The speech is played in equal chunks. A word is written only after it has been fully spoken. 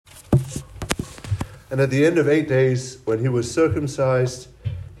And at the end of 8 days, when he was circumcised,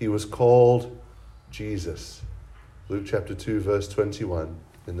 he was called Jesus. Luke chapter 2, verse 21.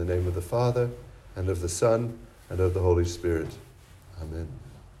 In the name of the Father, and of the Son, and of the Holy Spirit. Amen.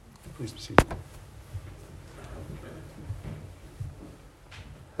 Please be seated.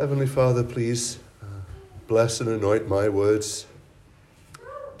 Heavenly Father, please bless and anoint my words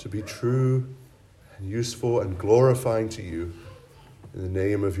to be true and useful and glorifying to you. In the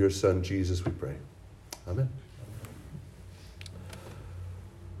name of your Son, Jesus, we pray. Amen.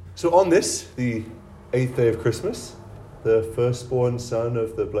 So on this, the 8th day of Christmas, the firstborn son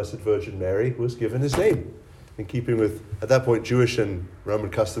of the Blessed Virgin Mary was given his name. In keeping with, at that point, Jewish and Roman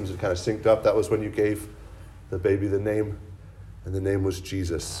customs had kind of synced up. That was when you gave the baby the name, and the name was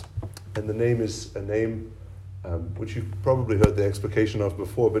Jesus. And the name is a name which you've probably heard the explication of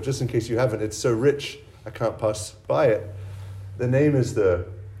before, but just in case you haven't, it's so rich, I can't pass by it. The name is the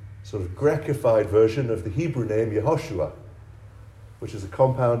sort of Grecified version of the Hebrew name Yehoshua, which is a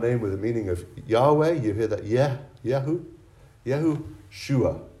compound name with a meaning of Yahweh. You hear that?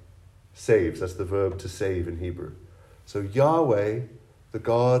 Yahushua, saves. That's the verb to save in Hebrew. So Yahweh, the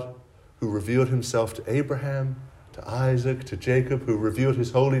God who revealed himself to Abraham, to Isaac, to Jacob, who revealed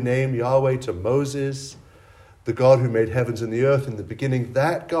his holy name, Yahweh, to Moses, the God who made heavens and the earth in the beginning,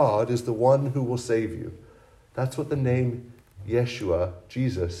 that God is the one who will save you. That's what the name Yeshua,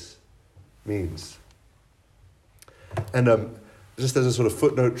 Jesus, means. And just as a sort of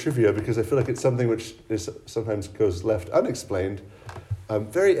footnote trivia, because I feel like it's something which sometimes goes left unexplained,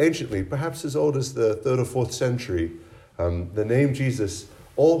 very anciently, perhaps as old as the 3rd or 4th century, the name Jesus,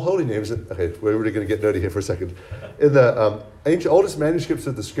 all holy names, okay, we're really going to get nerdy here for a second. In the oldest manuscripts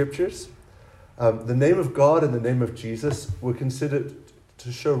of the scriptures, the name of God and the name of Jesus were considered,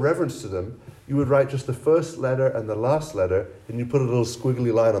 to show reverence to them, you would write just the first letter and the last letter, and you put a little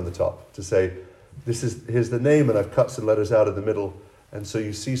squiggly line on the top to say, here's the name, and I've cut some letters out of the middle. And so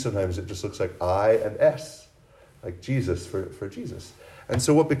you see sometimes it just looks like I and S, like Jesus for Jesus. And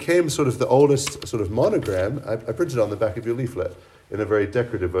so what became sort of the oldest sort of monogram, I printed on the back of your leaflet in a very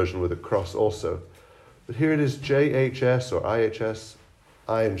decorative version with a cross also. But here it is JHS or IHS.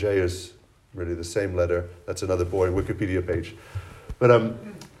 I and J is really the same letter. That's another boring Wikipedia page. But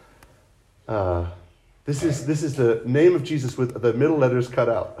this is the name of Jesus with the middle letters cut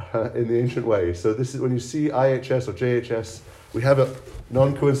out in the ancient way. So this is when you see IHS or JHS, we have it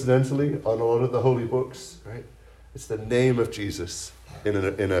non-coincidentally on a lot of the holy books, right? It's the name of Jesus in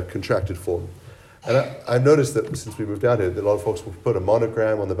a contracted form. And I've noticed that since we moved out here, that a lot of folks will put a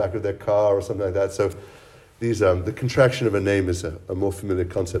monogram on the back of their car or something like that. So these the contraction of a name is a more familiar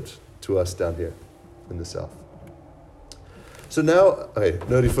concept to us down here in the South. So now, okay,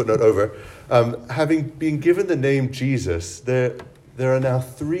 nerdy footnote over. Having been given the name Jesus, there are now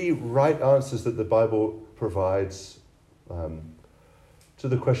 3 right answers that the Bible provides to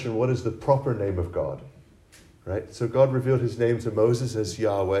the question, what is the proper name of God? Right? So God revealed his name to Moses as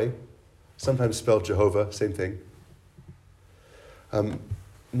Yahweh, sometimes spelled Jehovah, same thing.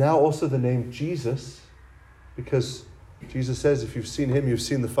 Now also the name Jesus, because Jesus says, if you've seen him, you've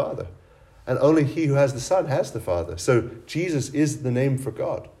seen the Father. And only he who has the Son has the Father. So Jesus is the name for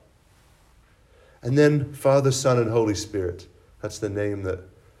God. And then Father, Son, and Holy Spirit. That's the name that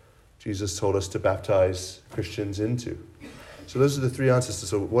Jesus told us to baptize Christians into. So those are the 3 answers.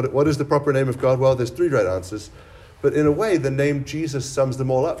 So what is the proper name of God? Well, there's 3 right answers. But in a way, the name Jesus sums them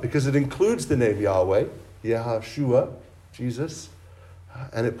all up because it includes the name Yahweh, Yahushua, Jesus,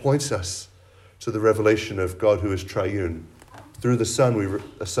 and it points us to the revelation of God who is triune. Through the Son,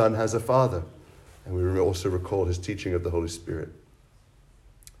 the Son has a Father, and we also recall his teaching of the Holy Spirit.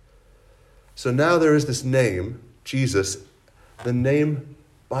 So now there is this name, Jesus, the name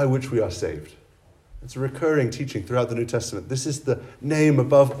by which we are saved. It's a recurring teaching throughout the New Testament. This is the name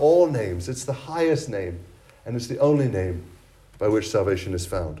above all names. It's the highest name, and it's the only name by which salvation is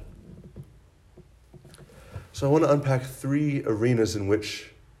found. So I want to unpack 3 arenas in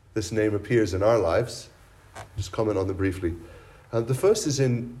which this name appears in our lives. Just comment on them briefly. The first is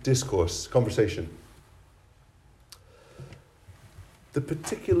in discourse, conversation. The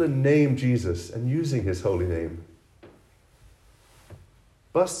particular name Jesus and using his holy name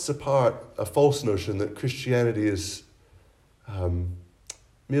busts apart a false notion that Christianity is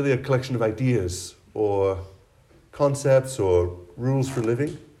merely a collection of ideas or concepts or rules for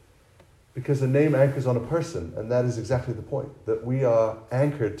living, because the name anchors on a person, and that is exactly the point, that we are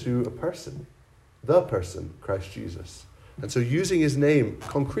anchored to a person, the person, Christ Jesus. And so using his name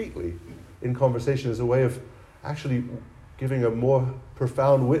concretely in conversation is a way of actually giving a more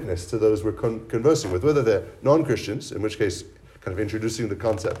profound witness to those we're conversing with, whether they're non-Christians, in which case kind of introducing the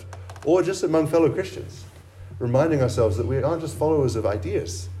concept, or just among fellow Christians, reminding ourselves that we aren't just followers of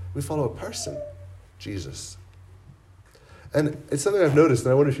ideas, we follow a person, Jesus. And it's something I've noticed,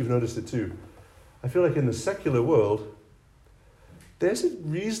 and I wonder if you've noticed it too. I feel like in the secular world, there's a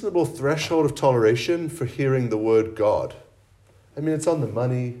reasonable threshold of toleration for hearing the word God. I mean, it's on the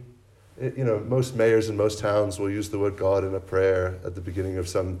money. Most mayors in most towns will use the word God in a prayer at the beginning of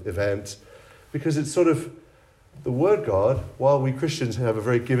some event, because it's sort of the word God, while we Christians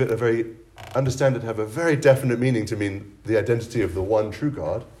understand it to have a very definite meaning to mean the identity of the one true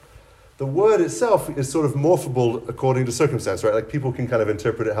God. The word itself is sort of morphable according to circumstance, right? Like people can kind of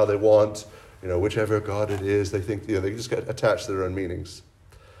interpret it how they want, whichever God it is, they think, they just get attached to their own meanings.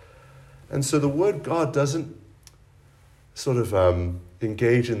 And so the word God doesn't sort of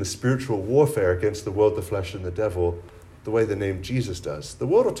engage in the spiritual warfare against the world, the flesh, and the devil the way the name Jesus does. The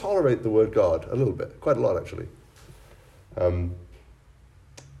world will tolerate the word God a little bit, quite a lot actually.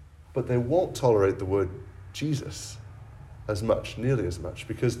 But they won't tolerate the word Jesus nearly as much,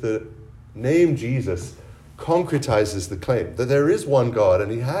 because the name Jesus concretizes the claim that there is one God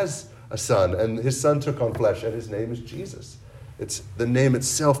and he has a son, and his son took on flesh, and his name is Jesus. The name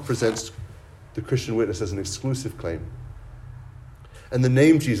itself presents the Christian witness as an exclusive claim. And the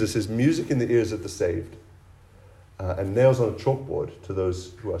name Jesus is music in the ears of the saved, and nails on a chalkboard to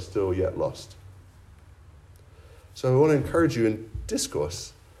those who are still yet lost. So I want to encourage you in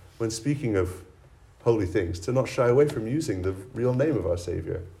discourse, when speaking of holy things, to not shy away from using the real name of our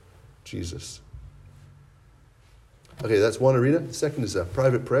Savior, Jesus. Okay, that's one arena. The second is a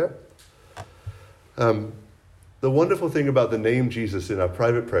private prayer. The wonderful thing about the name Jesus in our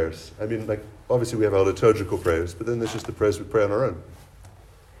private prayers, obviously we have our liturgical prayers, but then there's just the prayers we pray on our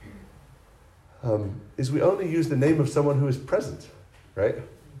own, is we only use the name of someone who is present, right?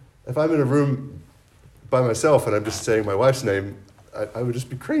 If I'm in a room by myself and I'm just saying my wife's name, I would just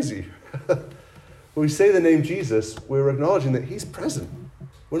be crazy. When we say the name Jesus, we're acknowledging that he's present.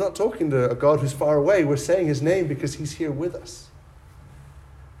 We're not talking to a God who's far away. We're saying his name because he's here with us.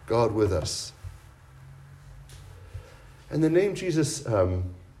 God with us. And the name Jesus,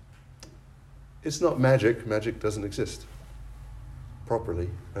 it's not magic. Magic doesn't exist properly.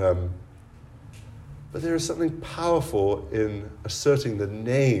 But there is something powerful in asserting the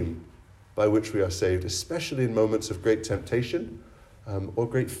name by which we are saved, especially in moments of great temptation or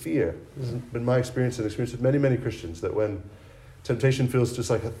great fear. This has been my experience and the experience of many, many Christians, that when temptation feels just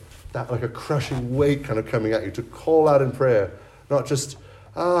like a crushing weight kind of coming at you, to call out in prayer, not just,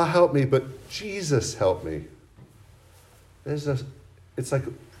 help me, but Jesus, help me. It's like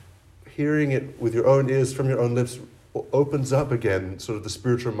hearing it with your own ears from your own lips opens up again sort of the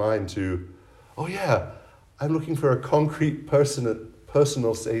spiritual mind to, oh yeah, I'm looking for a concrete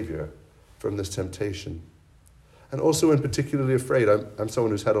personal Savior from this temptation. And also when particularly afraid, I'm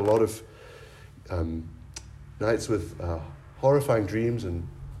someone who's had a lot of nights with horrifying dreams and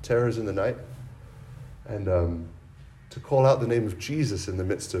terrors in the night. And to call out the name of Jesus in the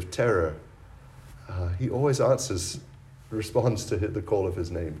midst of terror, he always responds to the call of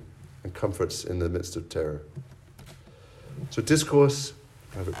his name and comforts in the midst of terror. So discourse,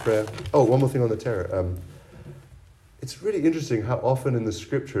 private prayer. Oh, one more thing on the terror. It's really interesting how often in the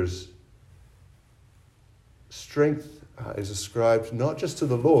scriptures strength is ascribed not just to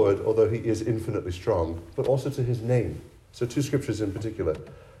the Lord, although he is infinitely strong, but also to his name. So two scriptures in particular.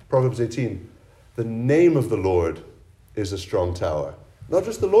 Proverbs 18, the name of the Lord is a strong tower. Not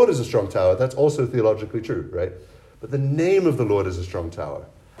just the Lord is a strong tower, that's also theologically true, right? But the name of the Lord is a strong tower.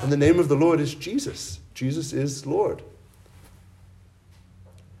 And the name of the Lord is Jesus. Jesus is Lord.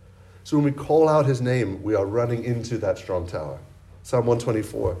 So when we call out his name, we are running into that strong tower. Psalm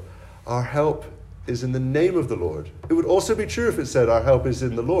 124, our help is in the name of the Lord. It would also be true if it said our help is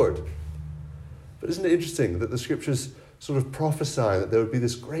in the Lord. But isn't it interesting that the scriptures sort of prophesy that there would be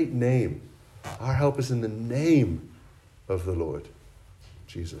this great name? Our help is in the name of the Lord,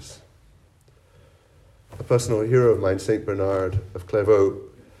 Jesus. A personal hero of mine, Saint Bernard of Clairvaux,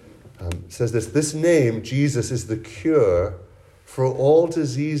 says this name, Jesus, is the cure for all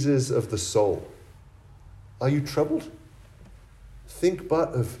diseases of the soul. Are you troubled? Think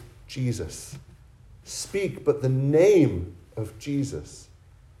but of Jesus. Speak but the name of Jesus.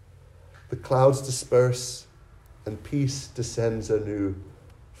 The clouds disperse and peace descends anew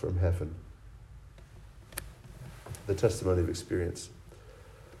from heaven. The testimony of experience.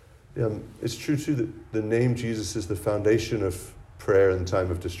 It's true too that the name Jesus is the foundation of prayer in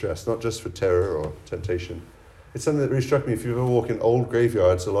time of distress, not just for terror or temptation. It's something that really struck me. If you ever walk in old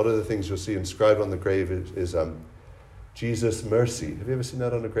graveyards, a lot of the things you'll see inscribed on the grave is Jesus mercy. Have you ever seen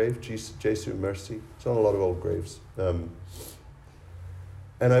that on a grave? Jesu mercy. It's on a lot of old graves. And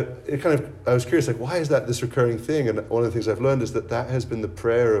And I was curious, like, why is that this recurring thing? And one of the things I've learned is that has been the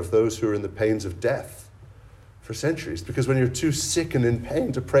prayer of those who are in the pains of death for centuries. Because when you're too sick and in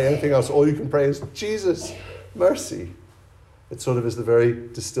pain to pray anything else, all you can pray is, Jesus, mercy. It sort of is the very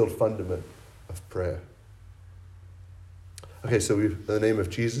distilled fundament of prayer. Okay, so we've the name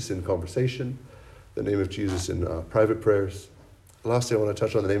of Jesus in conversation, the name of Jesus in private prayers. Lastly, I want to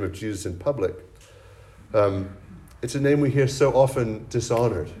touch on the name of Jesus in public. It's a name we hear so often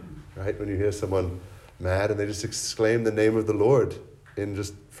dishonored, right? When you hear someone mad and they just exclaim the name of the Lord in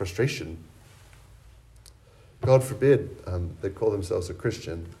just frustration. God forbid they call themselves a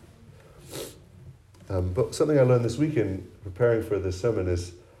Christian. But something I learned this week in preparing for this sermon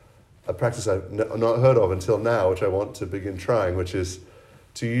is a practice I've not heard of until now, which I want to begin trying, which is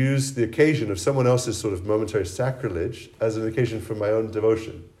to use the occasion of someone else's sort of momentary sacrilege as an occasion for my own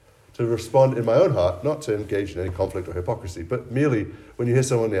devotion. To respond in my own heart, not to engage in any conflict or hypocrisy, but merely when you hear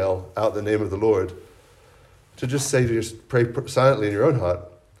someone yell out the name of the Lord, to just say, to just pray silently in your own heart,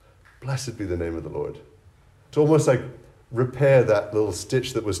 blessed be the name of the Lord. To almost like repair that little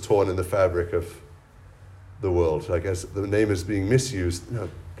stitch that was torn in the fabric of the world. Like as the name is being misused, no,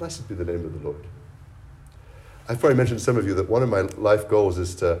 blessed be the name of the Lord. I've probably mentioned to some of you that one of my life goals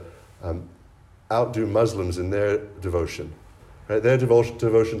is to outdo Muslims in their devotion. Right? Their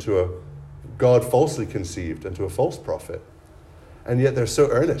devotion to a God falsely conceived and to a false prophet. And yet they're so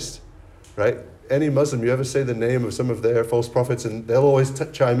earnest, right? Any Muslim, you ever say the name of some of their false prophets and they'll always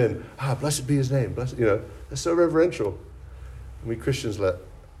chime in, blessed be his name, blessed, they're so reverential. And we Christians are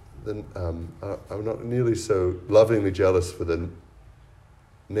not nearly so lovingly jealous for the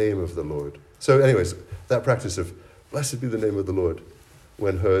name of the Lord. So anyways, that practice of blessed be the name of the Lord,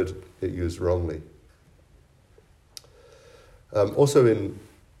 when heard, it used wrongly. Also in,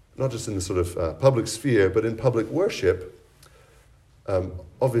 not just in the sort of public sphere, but in public worship,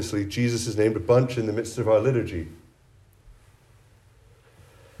 obviously Jesus is named a bunch in the midst of our liturgy,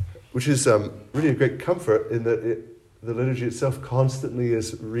 which is really a great comfort in that the liturgy itself constantly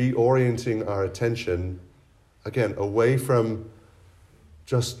is reorienting our attention, again, away from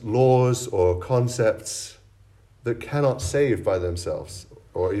just laws or concepts that cannot save by themselves,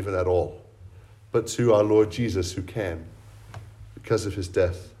 or even at all, but to our Lord Jesus who can, because of his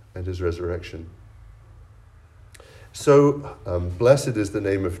death and his resurrection. So blessed is the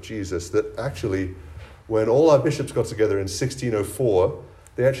name of Jesus that actually, when all our bishops got together in 1604,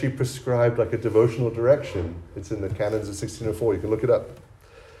 they actually prescribed like a devotional direction. It's in the canons of 1604, you can look it up.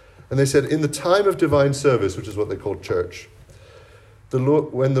 And they said, in the time of divine service, which is what they called church,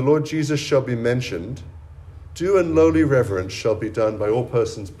 when the Lord Jesus shall be mentioned, due and lowly reverence shall be done by all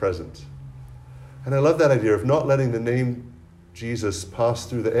persons present. And I love that idea of not letting the name Jesus pass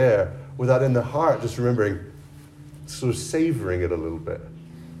through the air without in the heart just remembering, sort of savoring it a little bit.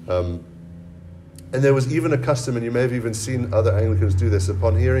 And there was even a custom, and you may have even seen other Anglicans do this,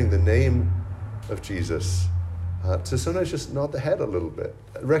 upon hearing the name of Jesus, to sometimes just nod the head a little bit,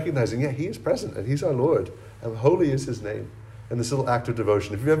 recognizing, he is present, and he's our Lord, and holy is his name. And this little act of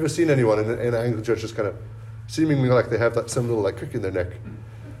devotion. If you've ever seen anyone in an Anglican church just kind of seemingly like they have some little like crick in their neck,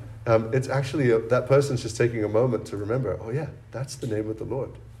 it's actually that person's just taking a moment to remember, that's the name of the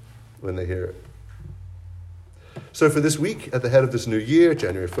Lord when they hear it. So for this week, at the head of this new year,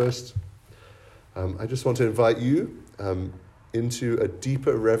 January 1st, I just want to invite you into a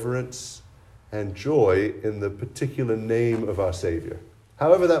deeper reverence and joy in the particular name of our Savior.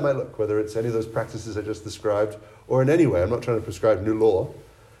 However that might look, whether it's any of those practices I just described, or in any way. I'm not trying to prescribe new law,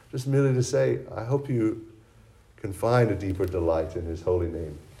 just merely to say, I hope you can find a deeper delight in his holy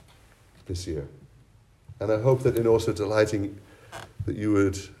name this year. And I hope that in also delighting, that you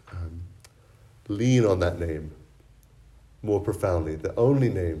would lean on that name more profoundly, the only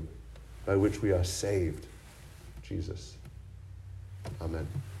name by which we are saved, Jesus. Amen.